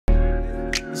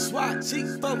SWAT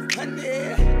Chief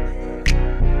 400.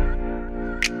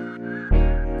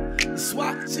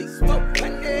 SWAT Chief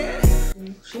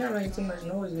 400. She not making too much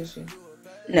noise, is she?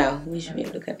 No, we should be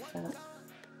able to cut this out.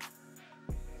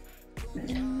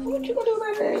 What you gonna do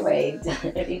about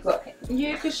that anyway?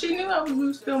 Yeah, because she knew we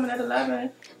was filming at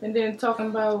 11 and then talking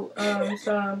about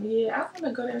some, yeah, I want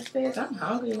to go downstairs. I'm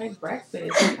hungry, make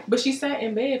breakfast. But she sat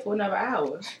in bed for another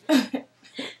hour.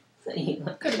 So you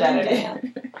could shut her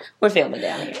down. We're filming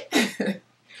down here.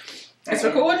 It's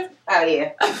recording? Oh,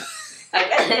 yeah.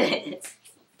 Okay.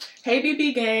 Hey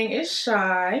BB gang, it's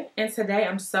Shy, and today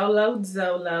I'm solo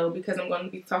Zolo because I'm going to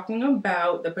be talking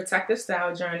about the protective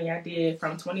style journey I did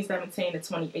from 2017 to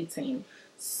 2018.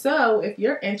 So if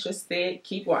you're interested,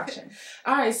 keep watching.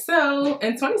 Alright, so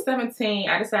in 2017,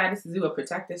 I decided to do a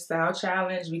protective style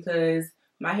challenge because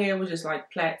my hair was just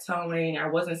like plateauing. I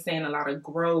wasn't seeing a lot of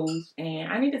growth, and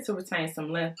I needed to retain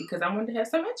some length because I wanted to have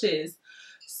some inches.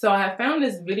 So I found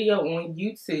this video on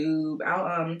YouTube.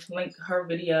 I'll link her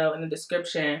video in the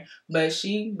description. But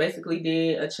she basically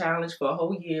did a challenge for a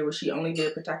whole year where she only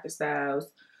did protective styles.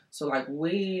 So like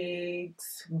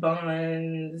wigs,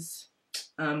 buns,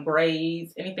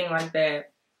 braids, anything like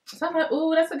that. So I thought,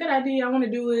 ooh, that's a good idea. I want to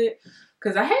do it.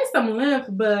 Because I had some length,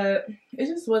 but it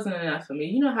just wasn't enough for me.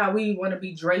 You know how we want to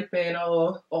be draping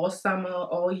all summer,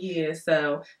 all year.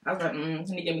 So I was like, you need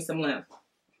to give me some length.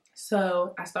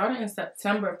 So I started in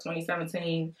September of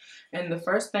 2017, and the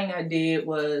first thing I did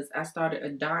was I started a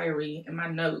diary in my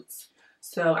notes.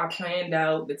 So I planned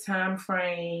out the time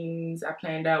frames. I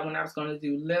planned out when I was going to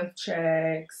do lymph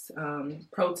checks,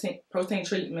 protein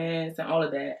treatments, and all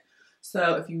of that.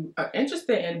 So if you are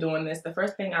interested in doing this, the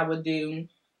first thing I would do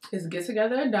is get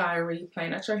together a diary,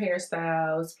 plan out your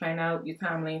hairstyles, plan out your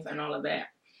time length, and all of that.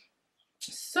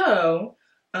 So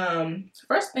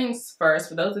first things first,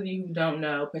 for those of you who don't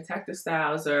know, protective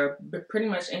styles are pretty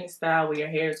much any style where your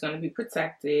hair is going to be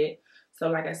protected. So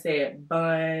like I said,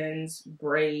 buns,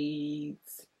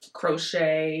 braids,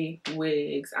 crochet,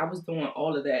 wigs. I was doing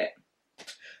all of that.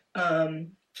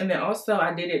 And then also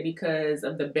I did it because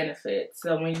of the benefits.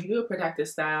 So when you do a protective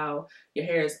style, your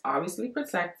hair is obviously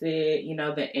protected. You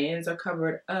know, the ends are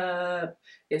covered up.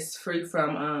 It's free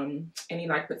from any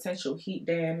like potential heat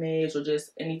damage or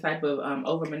just any type of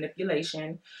over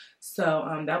manipulation.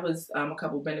 So that was a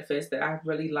couple benefits that I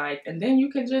really liked. And then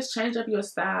you can just change up your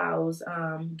styles,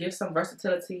 give some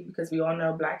versatility because we all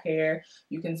know black hair.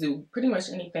 You can do pretty much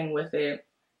anything with it.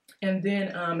 And then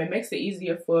it makes it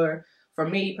easier for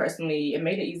me personally, it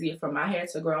made it easier for my hair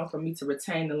to grow and for me to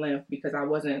retain the length because I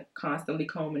wasn't constantly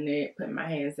combing it, putting my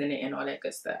hands in it, and all that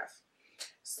good stuff.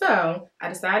 So I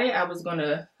decided I was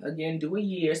gonna again do a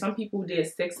year. Some people did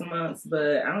 6 months,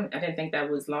 but I didn't think that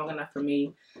was long enough for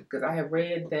me because I have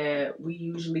read that we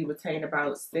usually retain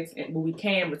about we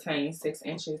can retain 6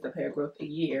 inches of hair growth a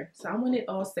year. So I wanted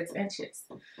all 6 inches.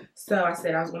 So I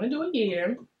said I was gonna do a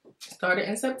year. Started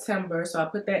in September, so I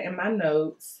put that in my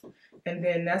notes. And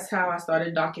then that's how I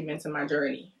started documenting my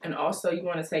journey. And also you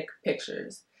want to take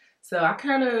pictures. So I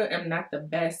kind of am not the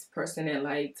best person at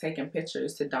like taking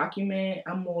pictures to document.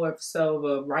 I'm more so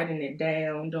of writing it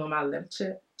down, doing my lymph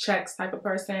checks type of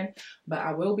person. But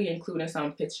I will be including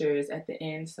some pictures at the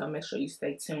end, so make sure you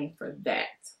stay tuned for that.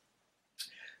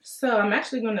 So I'm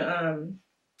actually going to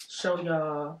show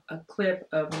y'all a clip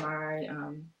of my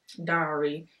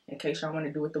diary in case y'all want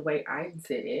to do it the way I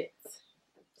did it.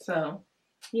 So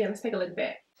yeah, let's take a look at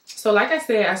that. So like I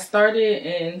said, I started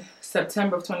in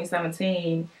September of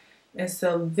 2017. And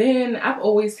so then I've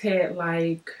always had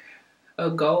like a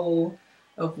goal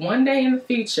of one day in the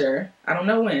future, I don't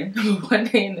know when, but one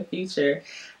day in the future,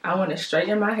 I want to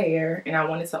straighten my hair and I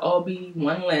want it to all be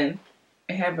one length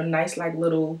and have a nice like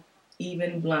little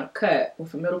even blunt cut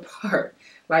with a middle part.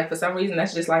 Like for some reason,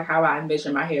 that's just like how I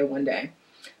envision my hair one day.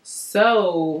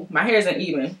 So my hair isn't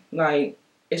even, like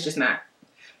it's just not.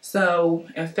 So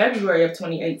in February of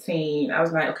 2018, I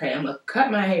was like, okay, I'm going to cut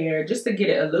my hair just to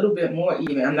get it a little bit more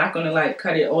even. I'm not going to like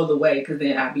cut it all the way because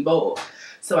then I'd be bald.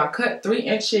 So I cut 3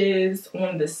 inches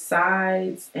on the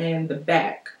sides and the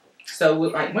back. So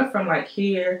it like went from like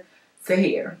here to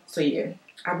here. So yeah,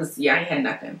 I ain't had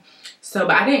nothing. So,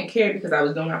 but I didn't care because I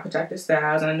was doing my protective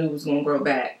styles and I knew it was going to grow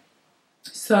back.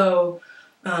 So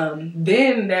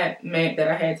then that meant that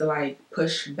I had to like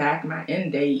push back my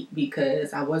end date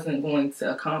because I wasn't going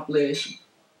to accomplish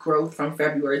growth from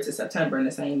February to September in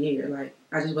the same year. Like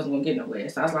I just wasn't gonna get nowhere.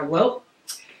 So I was like, well,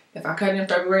 if I cut it in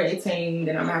February 18,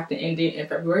 then I'm gonna have to end it in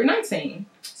February 19.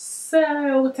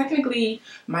 So technically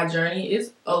my journey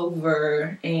is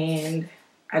over and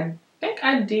I think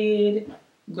I did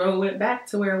grow it back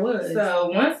to where it was. So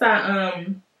once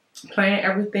I planned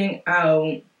everything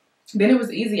out, then it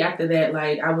was easy after that.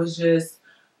 Like, I was just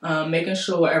making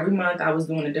sure every month I was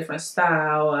doing a different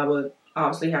style. I would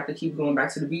obviously have to keep going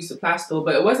back to the beauty supply store,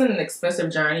 but it wasn't an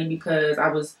expensive journey because I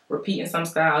was repeating some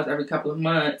styles every couple of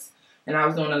months, and I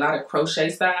was doing a lot of crochet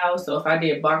styles. So if I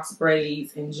did box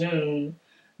braids in June,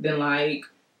 then like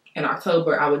in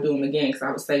October I would do them again because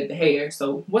I would save the hair.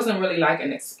 So it wasn't really like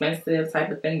an expensive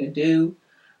type of thing to do.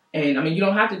 And I mean, you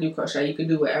don't have to do crochet. You can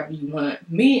do whatever you want.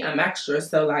 Me, I'm extra.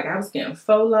 So like I was getting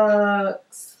faux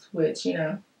locks, which, you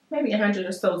know, maybe $100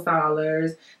 or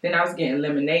so. Then I was getting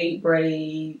lemonade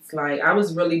braids. Like I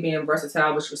was really being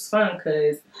versatile, which was fun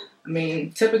because, I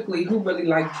mean, typically who really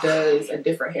like does a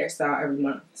different hairstyle every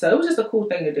month? So it was just a cool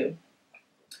thing to do.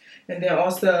 And then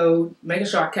also making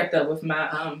sure I kept up with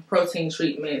my protein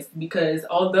treatments because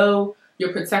although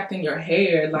you're protecting your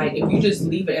hair, like if you just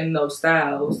leave it in those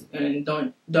styles and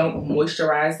don't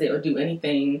moisturize it or do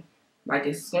anything, like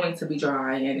it's going to be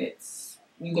dry and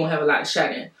you're gonna have a lot of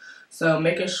shedding. So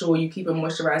making sure you keep it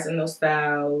moisturized in those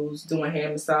styles, doing hair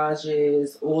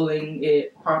massages, oiling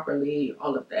it properly,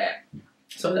 all of that.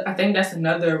 So I think that's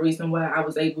another reason why I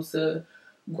was able to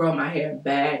grow my hair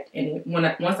back. And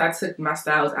once I took my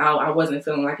styles out, I wasn't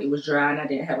feeling like it was dry and I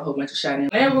didn't have a whole bunch of shedding.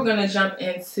 Then we're gonna jump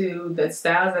into the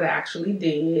styles that I actually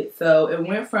did. So it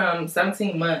went from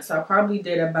 17 months. So I probably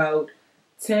did about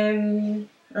 10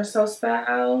 or so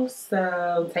styles.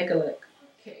 So take a look.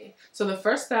 Okay. So the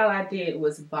first style I did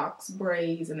was box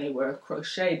braids, and they were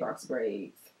crochet box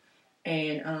braids.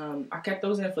 And I kept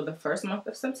those in for the first month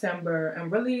of September.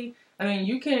 And really, I mean,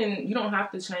 you don't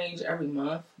have to change every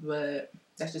month, but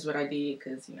that's just what I did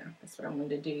because, you know, that's what I wanted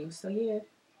to do. So yeah,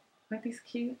 aren't these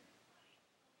cute?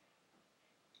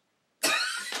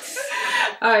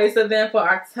 Alright, so then for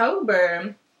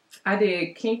October, I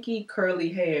did kinky curly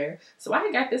hair. So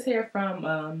I got this hair from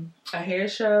a hair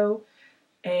show,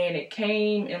 and it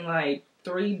came in like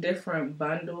 3 different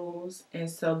bundles. And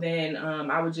so then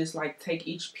I would just like take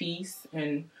each piece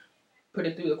and put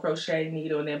it through the crochet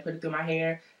needle and then put it through my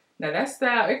hair. Now that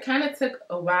style, it kind of took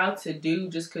a while to do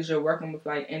just because you're working with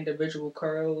like individual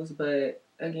curls. But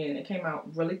again, it came out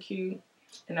really cute,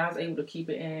 and I was able to keep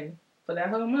it in for that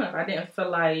whole month. I didn't feel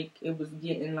like it was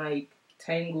getting like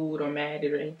tangled or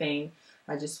matted or anything.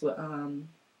 I just would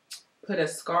put a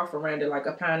scarf around it like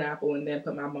a pineapple and then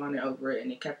put my bonnet over it,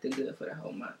 and it kept it good for the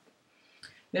whole month.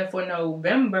 Then for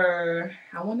November,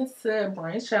 I wanted to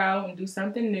branch out and do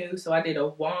something new, so I did a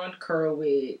wand curl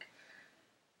wig.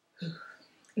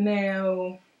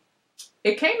 Now,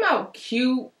 it came out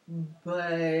cute,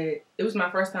 but it was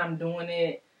my first time doing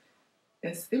it.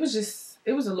 It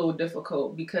was a little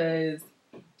difficult because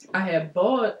I had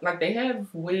bought, like they have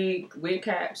wig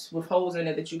caps with holes in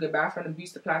it that you could buy from the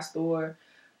beauty supply store,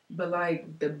 but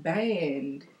like the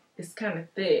band is kind of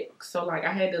thick. So like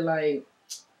I had to like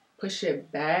push it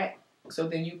back so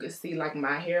then you could see like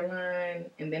my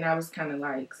hairline, and then I was kind of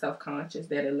like self-conscious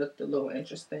that it looked a little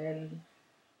interesting.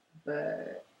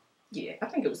 But yeah, I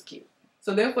think it was cute.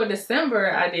 So then for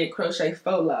December, I did crochet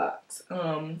faux locks.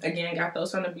 Again, got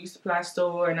those from the beauty supply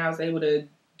store, and I was able to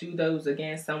do those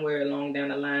again somewhere along down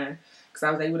the line because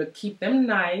I was able to keep them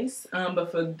nice.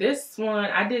 But for this one,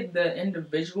 I did the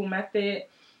individual method,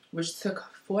 which took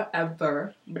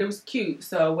forever, but it was cute.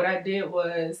 So what I did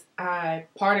was I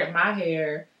parted my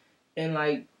hair and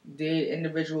like did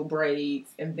individual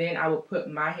braids, and then I would put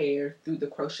my hair through the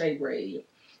crochet braid.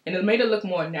 And it made it look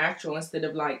more natural instead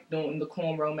of like doing the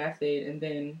cornrow method and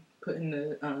then putting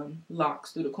the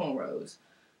locks through the cornrows.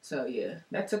 So yeah,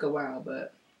 that took a while,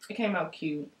 but it came out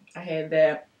cute. I had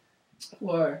that,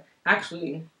 or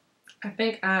actually, I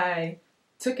think I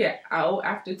took it out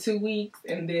after 2 weeks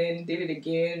and then did it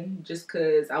again just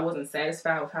because I wasn't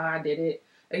satisfied with how I did it.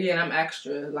 Again, I'm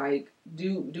extra, like,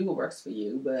 do what works for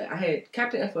you. But I had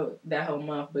kept it in for that whole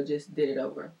month, but just did it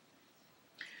over.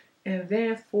 And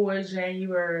then for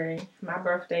January, my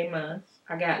birthday month,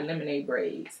 I got lemonade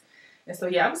braids. And so,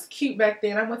 yeah, I was cute back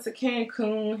then. I went to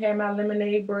Cancun, had my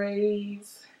lemonade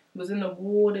braids, was in the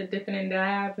water, dipping and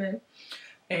diving,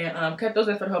 and kept those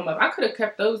in for the whole month. I could have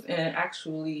kept those in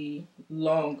actually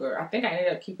longer. I think I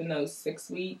ended up keeping those 6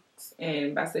 weeks,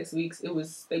 and by 6 weeks, they were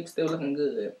still looking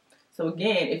good. So,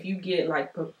 again, if you get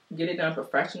it done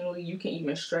professionally, you can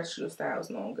even stretch your styles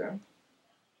longer.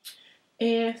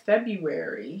 In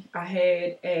February, I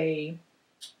had a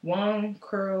wand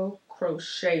curl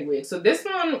crochet wig. So this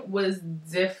one was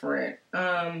different.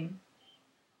 Oh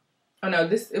no,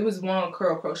 it was wand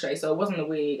curl crochet, so it wasn't a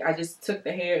wig. I just took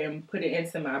the hair and put it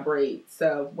into my braids.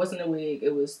 So it wasn't a wig,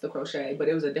 it was the crochet, but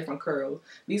it was a different curl.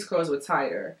 These curls were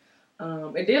tighter.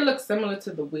 It did look similar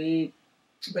to the wig,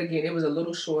 but again, it was a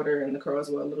little shorter and the curls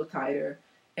were a little tighter.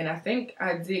 And I think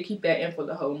I did keep that in for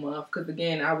the whole month because,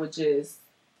 again, I would just,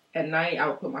 at night, I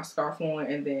would put my scarf on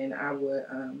and then I would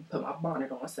put my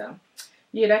bonnet on. So,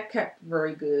 yeah, that kept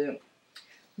very good.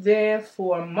 Then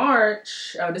for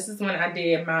March, this is when I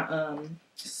did my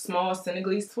small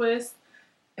Senegalese twist.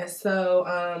 And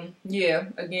so, yeah,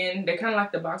 again, they're kind of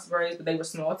like the box braids, but they were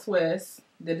small twists.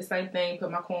 Did the same thing,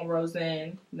 put my cornrows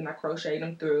in, then I crocheted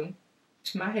them through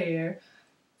my hair.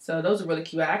 So those are really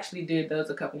cute. I actually did those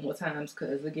a couple more times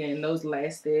because, again, those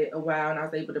lasted a while and I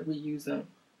was able to reuse them.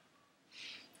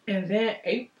 And then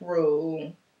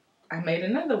April, I made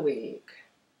another wig.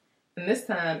 And this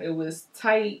time it was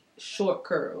tight, short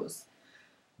curls.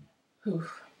 Whew.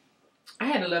 I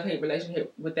had a love-hate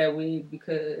relationship with that wig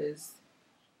because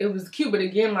it was cute, but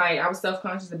again, like, I was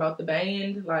self-conscious about the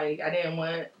band. Like, I didn't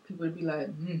want people to be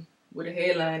like, where the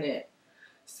hairline at?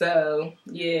 So,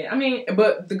 yeah, I mean,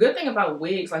 but the good thing about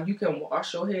wigs, like, you can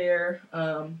wash your hair,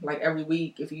 like, every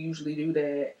week if you usually do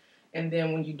that. And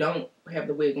then when you don't have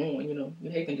the wig on, you know,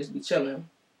 your hair can just be chilling.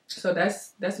 So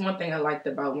that's one thing I liked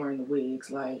about wearing the wigs.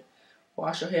 Like,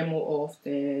 wash your hair more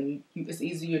often. It's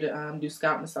easier to do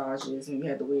scalp massages when you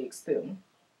have the wigs too.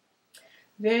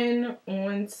 Then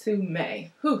on to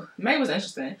May. Whew, May was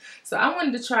interesting. So I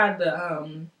wanted to try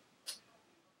the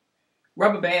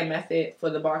rubber band method for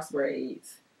the box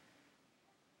braids.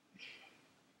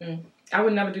 I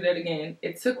would never do that again.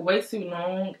 It took way too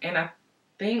long, and I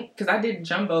think, because I did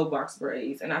jumbo box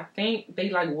braids, and I think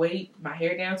they like weighed my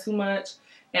hair down too much.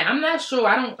 And I'm not sure,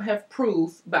 I don't have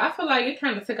proof, but I feel like it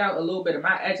kind of took out a little bit of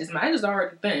my edges. My edges are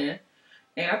already thin.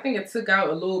 And I think it took out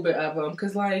a little bit of them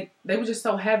because, like, they were just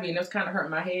so heavy and it was kind of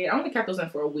hurting my head. I only kept those in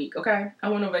for a week, okay? I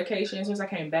went on vacation. As soon as I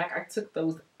came back, I took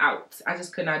those out. I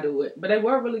just could not do it. But they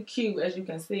were really cute, as you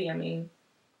can see. I mean,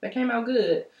 they came out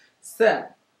good. So,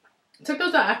 took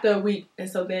those out after a week. And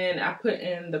so then I put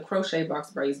in the crochet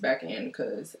box braids back in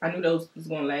because I knew those was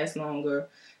going to last longer.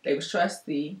 They was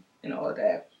trusty and all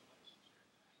that.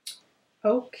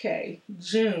 Okay,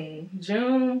 June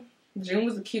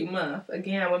was a cute month.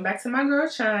 Again, I went back to my girl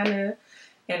China,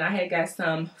 and I had got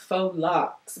some faux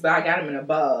locks, but I got them in a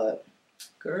bob.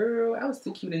 Girl, I was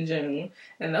too cute in June.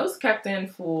 And those kept in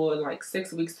for like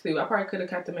 6 weeks too. I probably could have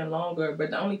kept them in longer, but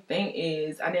the only thing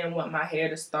is I didn't want my hair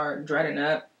to start dreading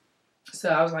up. So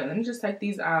I was like, let me just take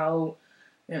these out,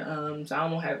 and so I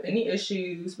won't have any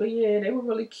issues. But yeah, they were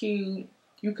really cute.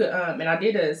 You could, and I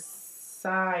did a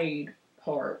side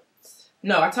part.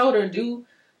 No, I told her do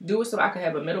it so I could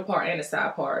have a middle part and a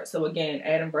side part. So again,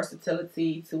 adding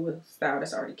versatility to a style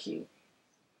that's already cute.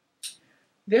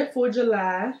 Then for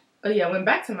July, oh yeah, I went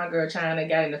back to my girl China,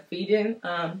 got in a feed-in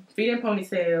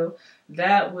ponytail.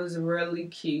 That was really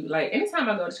cute. Like, anytime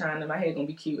I go to China, my hair gonna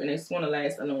be cute and it's gonna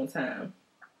last a long time.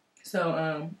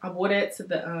 So I wore that to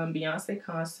the Beyonce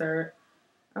concert.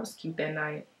 I was cute that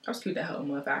night. I was cute that whole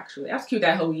month, actually. I was cute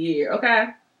that whole year, okay?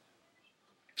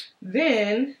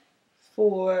 Then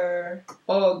for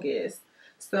August,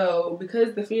 so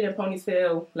because the feed-in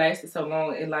ponytail lasted so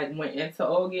long, it like went into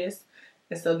August,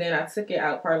 and so then I took it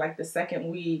out probably like the second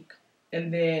week,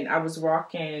 and then I was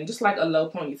rocking just like a low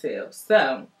ponytail.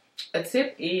 So a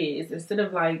tip is, instead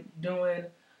of like doing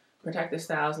protective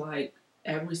styles like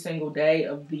every single day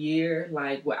of the year,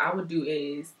 like what I would do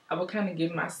is I would kind of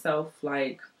give myself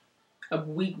like a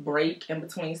week break in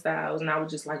between styles, and I would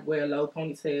just like wear a low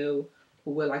ponytail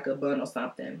or wear like a bun or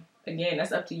something. Again,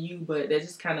 that's up to you, but that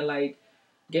just kind of like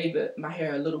gave my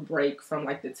hair a little break from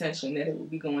like the tension that it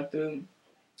would be going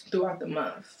throughout the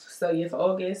month. So yeah, for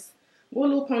August, wore a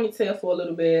little ponytail for a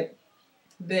little bit.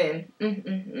 Then,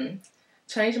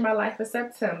 changed my life for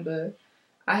September.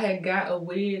 I had got a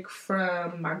wig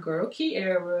from my girl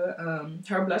Kiera,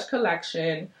 her blush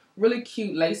collection. Really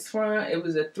cute lace front. It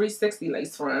was a 360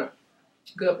 lace front.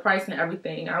 Good price and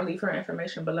everything. I'll leave her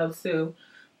information below too.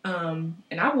 And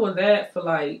I wore that for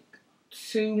like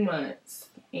 2 months,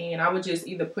 and I would just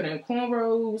either put in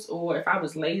cornrows, or if I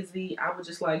was lazy, I would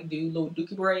just like do little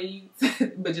dookie braids,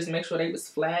 but just make sure they was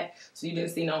flat so you didn't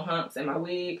see no humps in my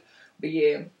wig. But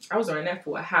yeah, I was wearing that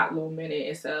for a hot little minute,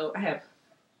 and so I have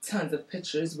tons of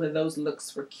pictures where those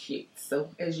looks were cute. So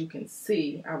as you can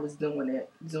see, I was doing it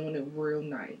real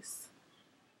nice.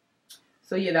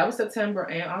 So yeah, that was September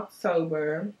and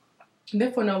October.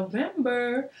 Then for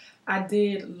November, I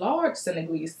did large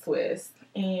Senegalese twist,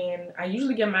 and I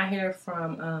usually get my hair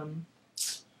from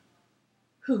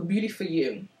Beauty For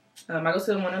You. I go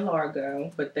to the one in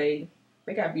Largo, but they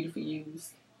got Beauty For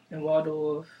Yous in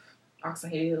Waldorf, Oxon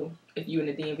Hill, if you in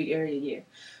the DMV area, yeah.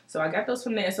 So I got those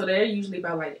from there. So they're usually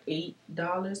about like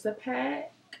 $8 a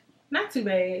pack. Not too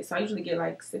bad. So I usually get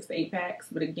like 6 to 8 packs,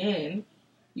 but again,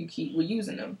 you keep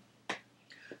reusing them.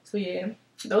 So yeah.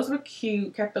 those were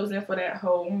cute. Kept those in for that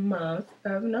whole month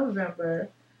of November.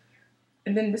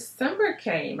 And then December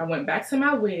came. I went back to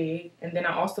my wig, and then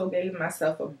I also gave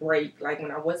myself a break. Like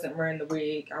when I wasn't wearing the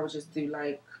wig, I would just do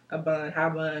like a bun, high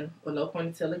bun, or low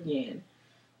ponytail again.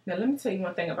 Now let me tell you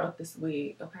one thing about this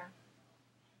wig, okay?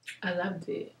 I loved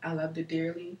it. I loved it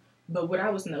dearly. But what I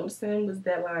was noticing was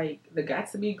that like the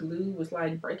Got2b glue was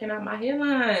like breaking out my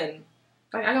hairline.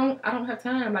 Like I don't have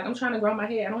time. Like I'm trying to grow my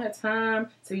hair. I don't have time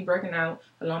to be breaking out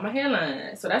along my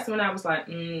hairline. So that's when I was like,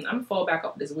 I'm gonna fall back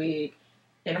off this wig.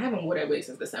 And I haven't worn that wig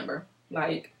since December.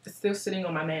 Like it's still sitting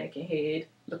on my mannequin head,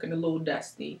 looking a little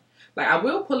dusty. Like I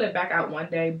will pull it back out one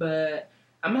day, but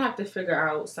I'm gonna have to figure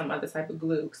out some other type of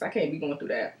glue because I can't be going through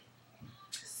that.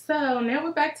 So now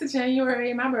we're back to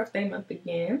January, my birthday month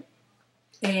again.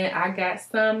 And I got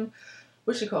some,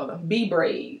 what you call them, B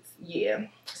braids. Yeah.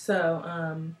 So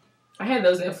I had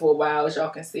those in for a while, as y'all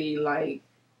can see. Like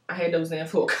I had those in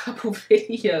for a couple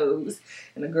videos,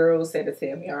 and the girls had to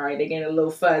tell me, all right, they're getting a little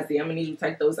fuzzy. I'm gonna need you to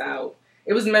take those out.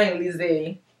 It was mainly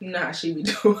Z. You know how she be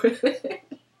doing it.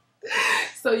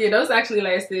 So yeah, those actually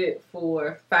lasted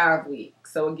for 5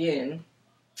 weeks. So again,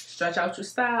 stretch out your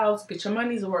styles, get your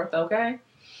money's worth, okay?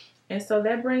 And so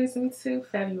that brings me to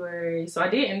February. So I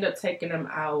did end up taking them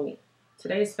out.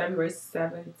 Today is February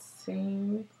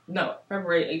 17th. No,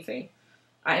 February 18th.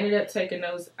 I ended up taking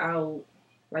those out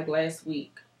like last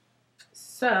week.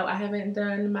 So I haven't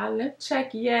done my lip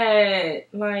check yet.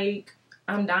 Like,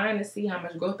 I'm dying to see how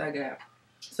much growth I got.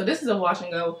 So this is a wash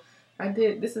and go.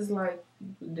 This is like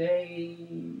day,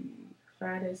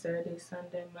 Friday, Saturday,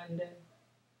 Sunday, Monday.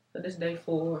 So this is day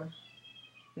 4.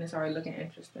 And it's already looking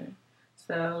interesting.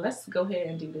 So let's go ahead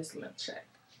and do this lip check.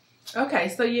 Okay,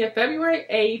 so yeah, February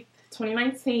 8th,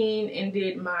 2019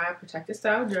 ended my Protected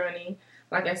Style journey.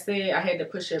 Like I said, I had to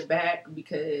push it back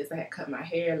because I had cut my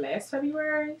hair last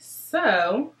February.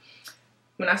 So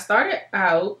when I started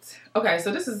out, okay,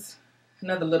 so this is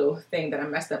another little thing that I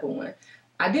messed up on.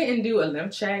 I didn't do a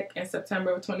lip check in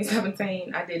September of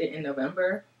 2017. I did it in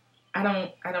November. I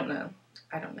don't know.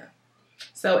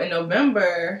 So in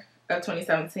November of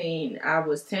 2017, I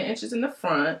was 10 inches in the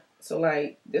front, so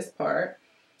like this part,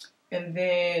 and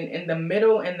then in the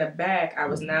middle and the back I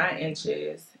was 9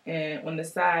 inches, and on the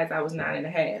sides I was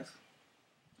 9.5.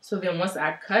 So then once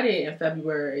I cut it in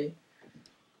February,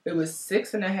 it was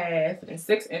 6.5 and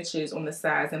 6 inches on the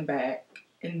sides and back,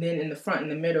 and then in the front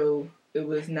and the middle it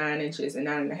was 9 inches and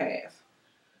 9.5.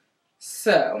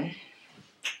 So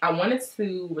I wanted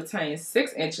to retain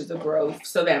 6 inches of growth.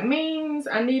 So that means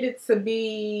I needed to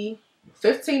be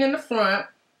 15 in the front.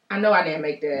 I know I didn't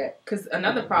make that. Because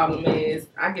another problem is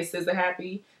I get scissor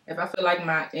happy. If I feel like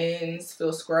my ends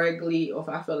feel scraggly or if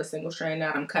I feel a single strand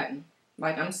out, I'm cutting.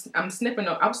 Like I'm snipping.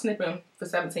 I was snipping for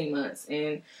 17 months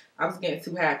and I was getting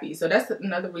too happy. So that's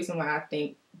another reason why I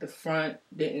think the front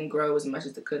didn't grow as much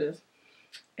as it could have.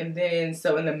 And then,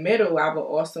 so in the middle, I will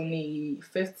also need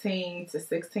 15 to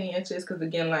 16 inches because,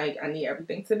 again, like, I need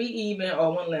everything to be even,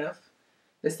 all one length.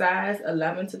 The size,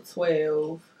 11 to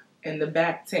 12, and the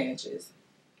back, 10 inches.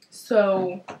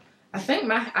 So, I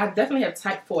think I definitely have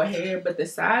type 4 hair, but the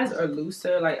sides are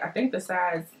looser. Like, I think the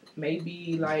size may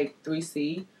be, like,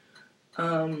 3C.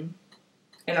 And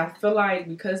I feel like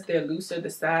because they're looser, the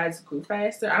sides grew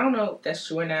faster. I don't know if that's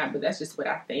true or not, but that's just what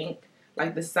I think.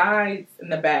 Like the sides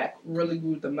and the back really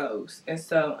grew the most. And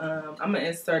so I'm going to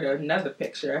insert another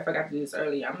picture. I forgot to do this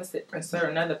earlier. I'm going to insert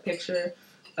another picture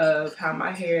of how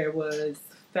my hair was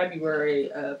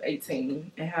February of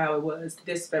 18 and how it was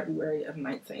this February of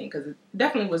 19. Because it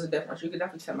definitely was a difference. You could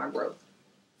definitely tell my growth.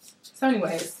 So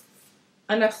anyways,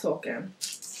 enough talking.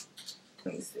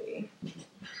 Let me see.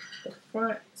 The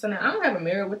front. So now I don't have a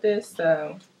mirror with this.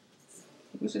 So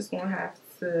we're just going to have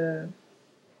to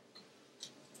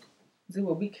do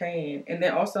what we can. And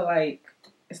then also, like,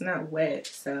 it's not wet,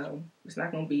 so it's not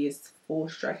going to be its full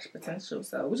stretch potential.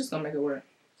 So we're just going to make it work.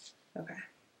 Okay.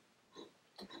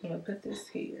 I'm going to put this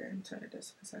here and turn it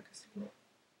this way so I can see it.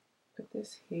 Put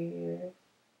this here.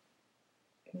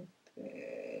 And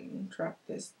then drop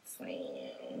this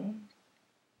thing.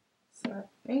 So I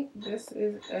think this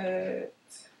is at,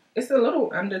 it's a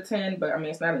little under 10, but I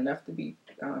mean, it's not enough to be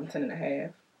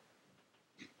 10.5.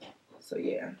 So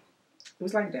yeah. It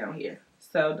was like down here.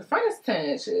 So the front is 10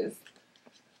 inches.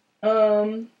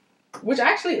 Which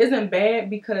actually isn't bad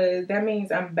because that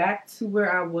means I'm back to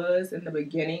where I was in the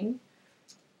beginning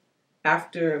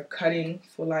after cutting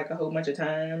for like a whole bunch of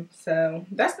time. So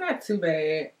that's not too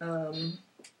bad.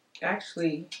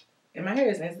 Actually, and my hair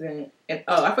is instant. And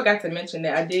oh, I forgot to mention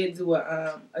that I did do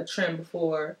a trim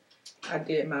before I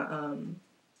did my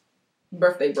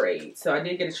birthday braid. So I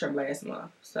did get a trim last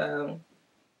month. So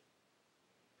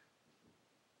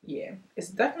Yeah, it's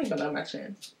definitely below my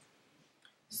chin.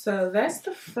 So that's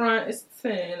the front. It's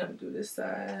 10. I'm gonna do this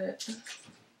side.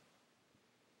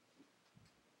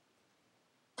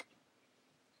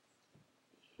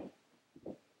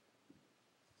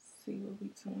 See what we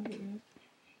doing here.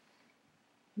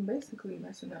 I'm basically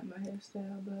messing up my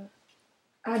hairstyle, but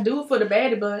I do it for the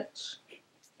baddie bunch.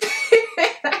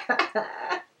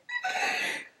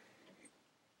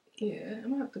 Yeah, I'm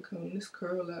gonna have to comb this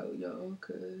curl out, y'all,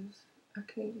 because I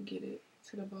can't get it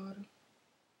to the bottom.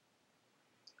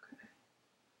 Okay.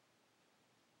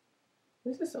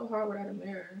 This is so hard without a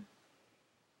mirror.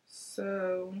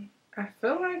 So, I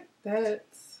feel like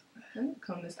that's... I need to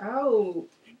comb this out.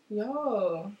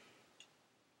 Y'all.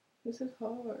 This is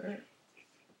hard.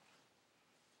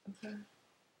 Okay.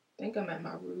 I think I'm at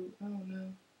my root. I don't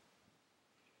know.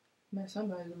 I'm at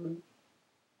somebody's root.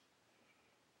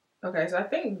 Okay, so I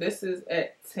think this is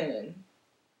at 10,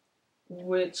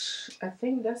 which I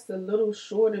think that's a little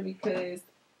shorter because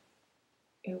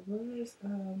it was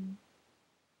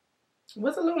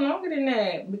a little longer than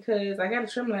that because I got a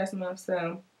trim last month,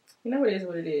 so you know it is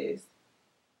what it is.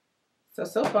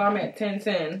 So far I'm at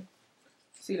 10-10.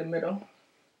 See the middle.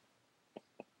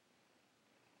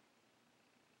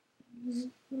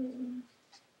 I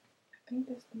think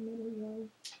that's the middle, y'all.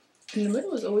 And the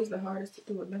middle is always the hardest to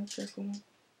do a length check on.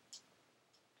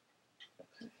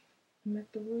 Okay, I'm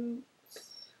at the roots.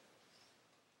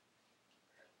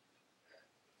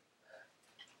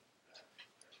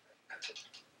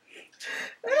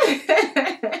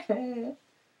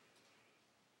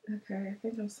 Okay, I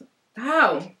think I'm so...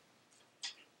 Ow!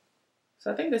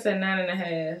 So I think that's at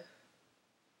 9.5.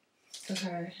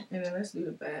 Okay, and then let's do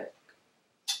the back.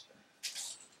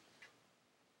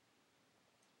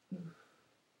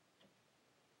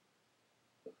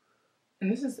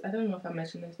 And this is, I don't know if I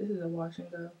mentioned this, is a wash and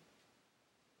go.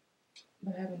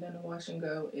 But I haven't done a wash and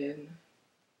go in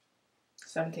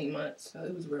 17 months, so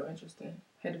it was real interesting.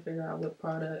 Had to figure out what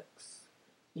products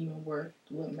even worked,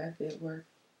 what method worked.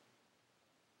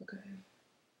 Okay.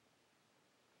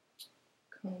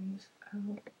 Comb this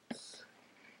out.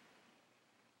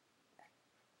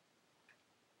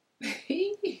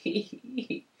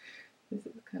 This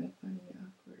is kind of funny and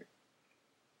awkward.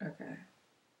 Okay.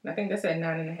 I think that's at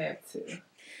 9.5 too.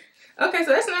 Okay,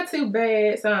 so that's not too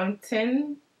bad. So I'm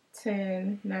 10,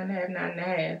 10, 9.5,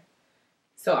 9.5.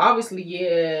 So obviously,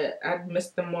 yeah, I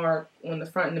missed the mark on the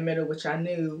front and the middle, which I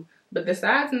knew. But the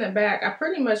sides and the back, I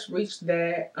pretty much reached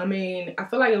that. I mean, I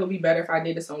feel like it would be better if I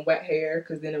did this on wet hair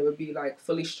because then it would be like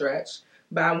fully stretched.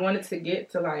 But I wanted to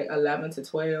get to like 11 to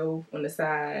 12 on the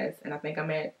sides. And I think I'm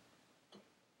at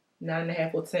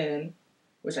 9.5 or 10,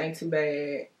 which ain't too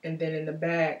bad. And then in the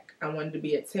back, I wanted to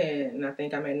be at 10. And I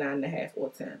think I'm at 9.5 or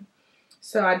 10.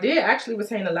 So I did actually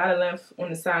retain a lot of length on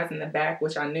the sides and the back,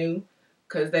 which I knew.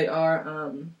 Because they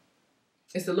are,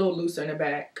 it's a little looser in the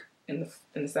back and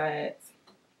the sides.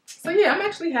 So yeah, I'm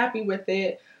actually happy with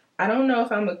it. I don't know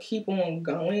if I'm going to keep on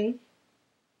going.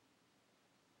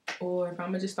 Or if I'm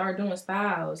going to just start doing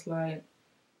styles. Like,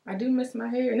 I do miss my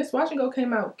hair. And this wash and go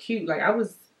came out cute. Like, I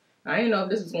didn't know if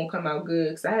this was going to come out good.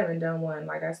 Because I haven't done one,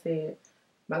 like I said.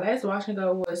 My last wash and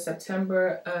go was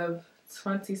September of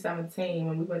 2017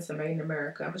 when we went to Made in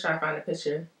America. I'm going to try to find a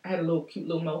picture. I had a little cute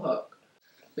little mohawk.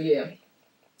 But yeah.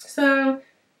 So,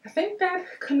 I think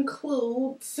that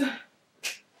concludes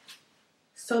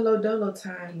Solo Dolo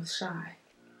time with Shy.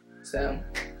 So,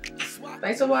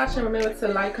 thanks for watching. Remember to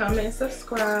like, comment, and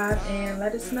subscribe, and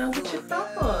let us know what your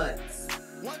thoughts.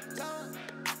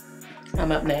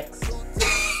 I'm up next.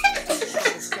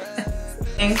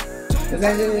 Is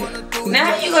that good?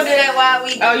 Now you gonna do that while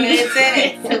we said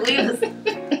it. We was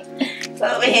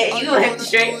over here. You went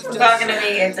straight from talking to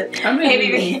me into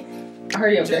maybe.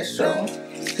 Hurry up, that's strong.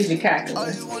 Cause you're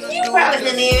cackling. You probably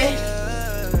didn't even.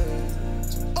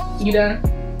 You done?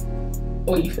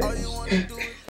 Or you finished?